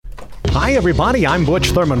Hi, everybody. I'm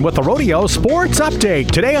Butch Thurman with the Rodeo Sports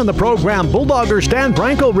Update. Today on the program, Bulldogger Stan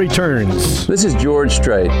Branco returns. This is George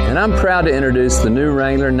Strait, and I'm proud to introduce the new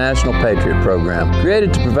Wrangler National Patriot Program,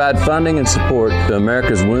 created to provide funding and support to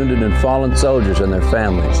America's wounded and fallen soldiers and their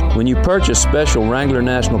families. When you purchase special Wrangler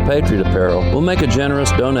National Patriot apparel, we'll make a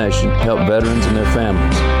generous donation to help veterans and their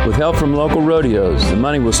families. With help from local rodeos, the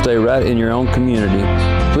money will stay right in your own community.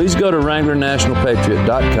 Please go to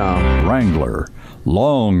WranglerNationalPatriot.com. Wrangler.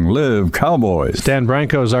 Long live Cowboys. Stan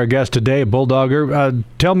Branco is our guest today, Bulldogger.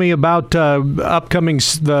 Tell me about the upcoming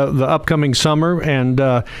summer and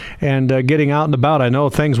getting out and about. I know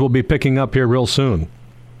things will be picking up here real soon.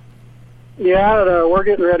 Yeah, we're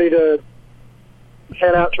getting ready to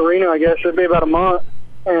head out to Reno, I guess. It'll be about a month.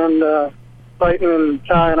 And Clayton and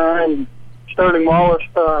Ty and I and Sterling Wallace,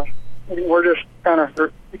 we're just kind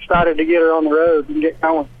of excited to get her on the road and get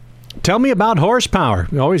going. Tell me about horsepower.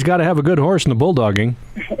 You always got to have a good horse in the bulldogging.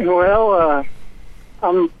 Well,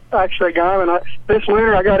 I'm actually a guy, and this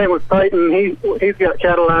winter I got in with Clayton. He's got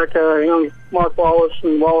Cadillac, young Mark Wallace,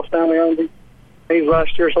 and Wallace family owns him. He's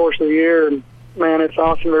last year's horse of the year, and man, it's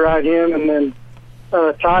awesome to ride him. And then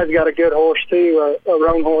Ty's got a good horse too, a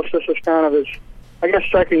roan horse. This is kind of his, I guess,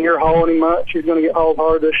 second year hauling him much. He's going to get hauled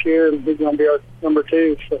hard this year, and he's going to be our number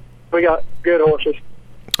 2. So we got good horses.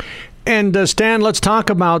 And Stan, let's talk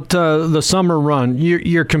about the summer run.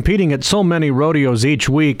 You're competing at so many rodeos each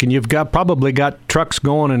week, and you've probably got trucks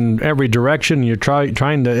going in every direction. You're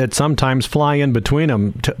trying to sometimes fly in between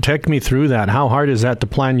them. Take me through that. How hard is that to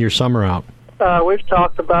plan your summer out? We've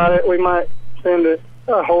talked about it. We might send a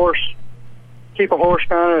horse, keep a horse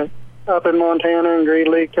kind of up in Montana and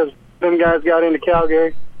Greeley, because them guys got into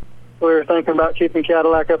Calgary. We were thinking about keeping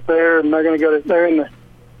Cadillac up there, and they're going to go to, they're in the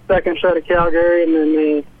second set of Calgary, and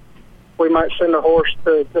then we might send a horse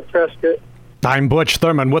to Prescott. I'm Butch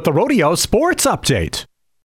Thurman with the Rodeo Sports Update.